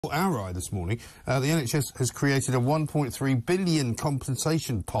Our eye this morning, the NHS has created a 1.3 billion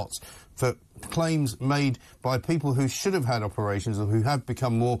compensation pot for claims made by people who should have had operations or who have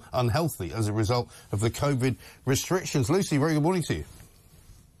become more unhealthy as a result of the COVID restrictions. Lucy, very good morning to you.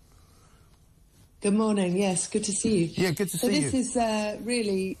 Good morning. Yes, good to see you. Yeah, good to see you. So this is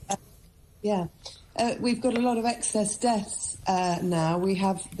really, we've got a lot of excess deaths now.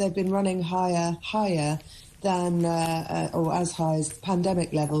 They've been running higher than or as high as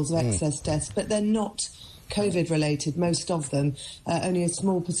pandemic levels of excess deaths, but they're not COVID related, most of them. Only a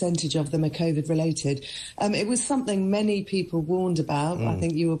small percentage of them are COVID related. It was something many people warned about. I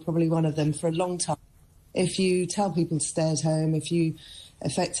think you were probably one of them for a long time. If you tell people to stay at home, if you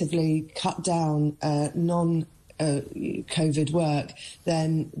effectively cut down non-COVID work,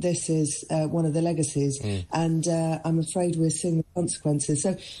 then this is one of the legacies. And I'm afraid we're seeing the consequences.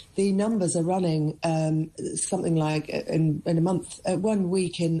 So the numbers are running something like in a month, 1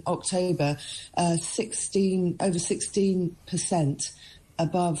 week in October, over 16%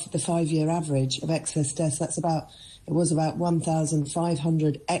 above the 5-year average of excess deaths. It was about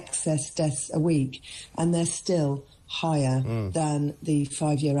 1,500 excess deaths a week, and they're still higher than the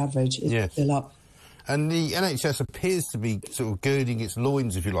 5-year average. It's still up. And the NHS appears to be sort of girding its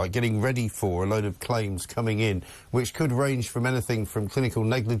loins, if you like, getting ready for a load of claims coming in, which could range from anything from clinical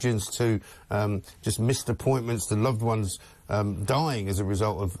negligence to just missed appointments to loved ones dying as a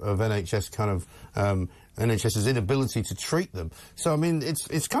result of NHS NHS's inability to treat them. So, I mean,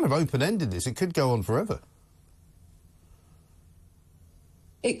 it's kind of open-ended, this. It could go on forever.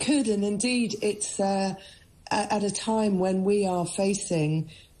 It could, and indeed it's at a time when we are facing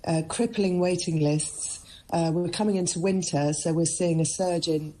crippling waiting lists. We're coming into winter, so we're seeing a surge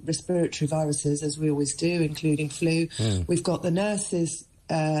in respiratory viruses, as we always do, including flu. We've got the nurses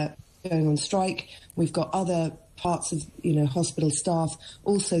going on strike. We've got other parts of, hospital staff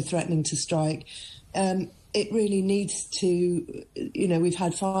also threatening to strike. It really needs to, we've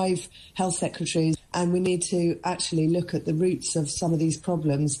had 5 health secretaries, and we need to actually look at the roots of some of these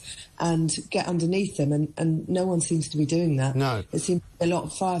problems and get underneath them, and no one seems to be doing that. No. There seems to be a lot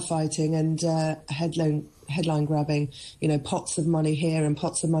of firefighting and headline grabbing, pots of money here and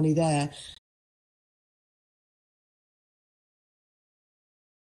pots of money there.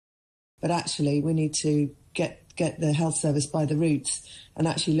 But actually, we need to get the health service by the roots and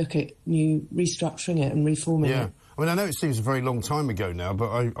actually look at restructuring it and reforming it. I mean, I know it seems a very long time ago now,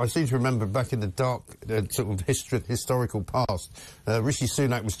 but I seem to remember back in the dark sort of historical past, Rishi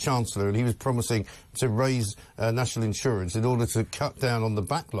Sunak was Chancellor, and he was promising to raise national insurance in order to cut down on the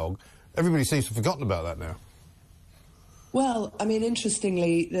backlog. Everybody seems to have forgotten about that now. Well, I mean,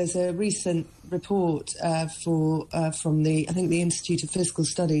 interestingly, there's a recent report from the Institute of Fiscal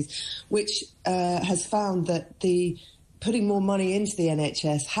Studies, which has found that putting more money into the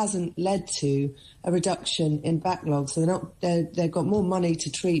NHS hasn't led to a reduction in backlog. So they've got more money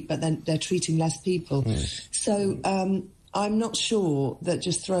to treat, but then they're treating less people. So I'm not sure that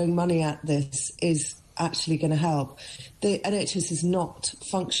just throwing money at this is actually going to help. The NHS is not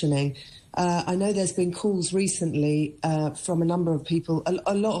functioning. I know there's been calls recently from a number of people.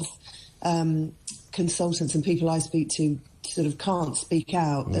 A lot of consultants and people I speak to sort of can't speak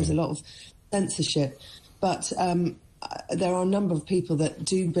out. There's a lot of censorship. But there are a number of people that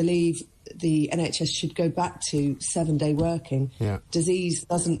do believe the NHS should go back to 7-day working. Disease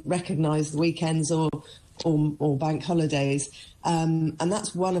doesn't recognise the weekends or bank holidays. And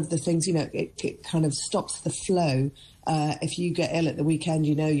that's one of the things, it kind of stops the flow. If you get ill at the weekend,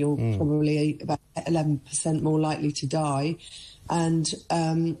 you're probably about 11% more likely to die. And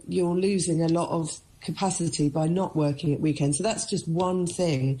you're losing a lot of capacity by not working at weekends. So that's just one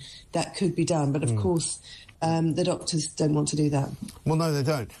thing that could be done. But of course, the doctors don't want to do that. Well, no, they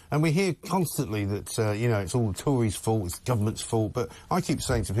don't. And we hear constantly that, it's all the Tories' fault, it's the government's fault. But I keep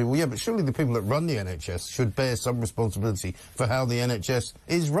saying to people, but surely the people that run the NHS should bear some responsibility for how the NHS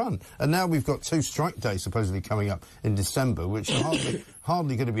is run. And now we've got 2 strike days supposedly coming up in December, which are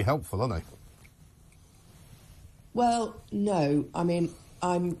hardly going to be helpful, are they? Well, no. I mean,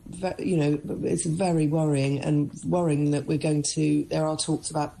 it's very worrying that there are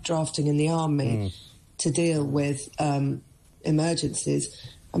talks about drafting in the army to deal with emergencies.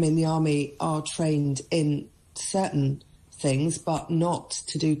 I mean, the army are trained in certain things, but not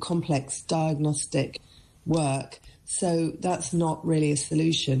to do complex diagnostic work. So that's not really a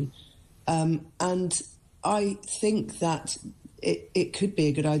solution. And I think that it could be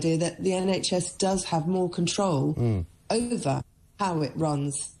a good idea that the NHS does have more control over how it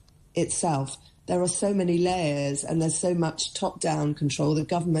runs itself. There are so many layers and there's so much top-down control. The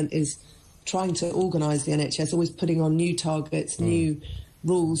government is trying to organise the NHS, always putting on new targets, new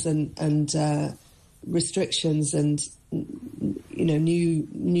rules and restrictions and, you know,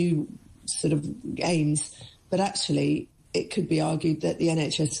 new sort of aims. But actually, it could be argued that the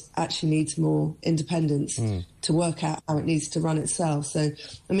NHS actually needs more independence to work out how it needs to run itself. So,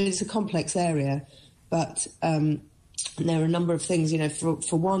 I mean, it's a complex area, but there are a number of things. You know,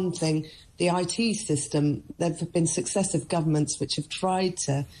 for one thing, the IT system, there have been successive governments which have tried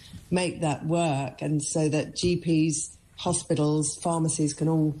to make that work, and so that GPs, hospitals, pharmacies can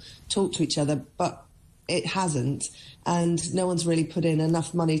all talk to each other, but it hasn't, and no one's really put in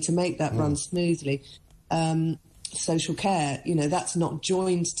enough money to make that run smoothly. Social care, you know, that's not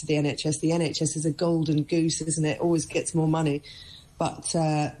joined to the NHS. The NHS is a golden goose, isn't it? Always gets more money. But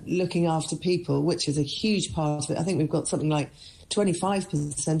looking after people, which is a huge part of it, I think we've got something like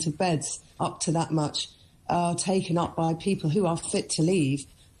 25% of beds, up to that much, are taken up by people who are fit to leave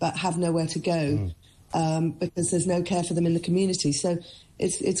but have nowhere to go because there's no care for them in the community. So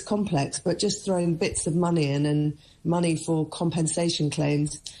it's complex, but just throwing bits of money in and money for compensation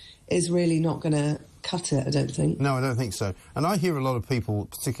claims is really not going to cut it, I don't think. No, I don't think so. And I hear a lot of people,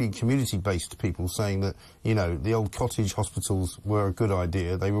 particularly community-based people, saying that, you know, the old cottage hospitals were a good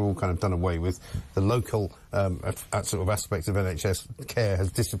idea. They were all kind of done away with. The local sort of aspect of NHS care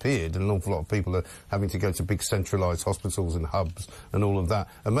has disappeared, and an awful lot of people are having to go to big centralised hospitals and hubs and all of that.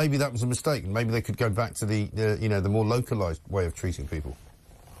 And maybe that was a mistake, and maybe they could go back to the more localised way of treating people.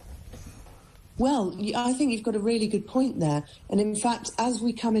 Well, I think you've got a really good point there. And in fact, as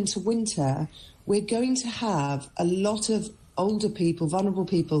we come into winter, we're going to have a lot of older people, vulnerable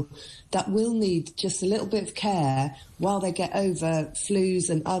people, that will need just a little bit of care while they get over flus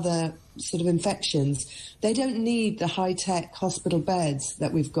and other sort of infections. They don't need the high-tech hospital beds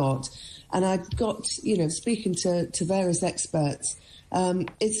that we've got. And I've got, you know, speaking to various experts,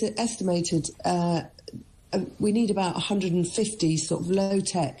 it's estimated we need about 150 sort of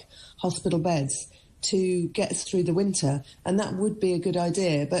low-tech hospital beds to get us through the winter, and that would be a good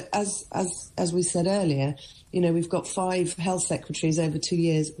idea. But as we said earlier, you know, we've got 5 health secretaries over 2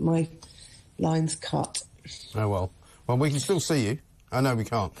 years. My line's cut. Oh, well. Well, we can still see you. Oh, no, we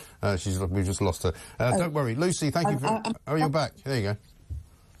can't. We've just lost her. Don't worry. Lucy, thank you for... you're back. There you go.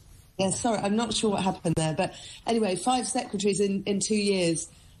 Yeah, sorry, I'm not sure what happened there. But anyway, 5 secretaries in 2 years.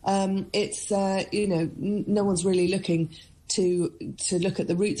 It's, you know, no one's really looking to look at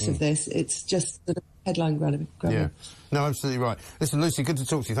the roots of this. It's just the headline grabbing. Yeah. No, absolutely right. Listen, Lucy, good to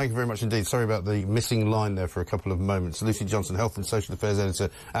talk to you. Thank you very much indeed. Sorry about the missing line there for a couple of moments. Lucy Johnston, Health and Social Affairs Editor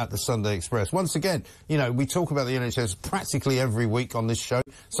at the Sunday Express. Once again, you know, we talk about the NHS practically every week on this show,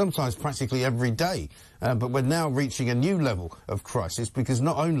 sometimes practically every day. But we're now reaching a new level of crisis because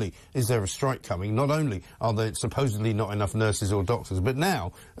not only is there a strike coming, not only are there supposedly not enough nurses or doctors, but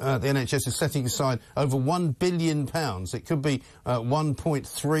now the NHS is setting aside over £1 billion. It could be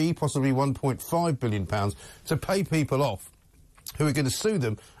 1.3, possibly 1.5 billion pounds to pay people off who are going to sue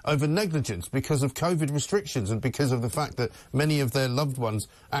them over negligence because of COVID restrictions and because of the fact that many of their loved ones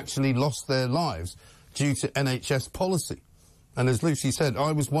actually lost their lives due to NHS policy. And as Lucy said,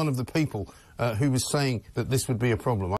 I was one of the people who was saying that this would be a problem.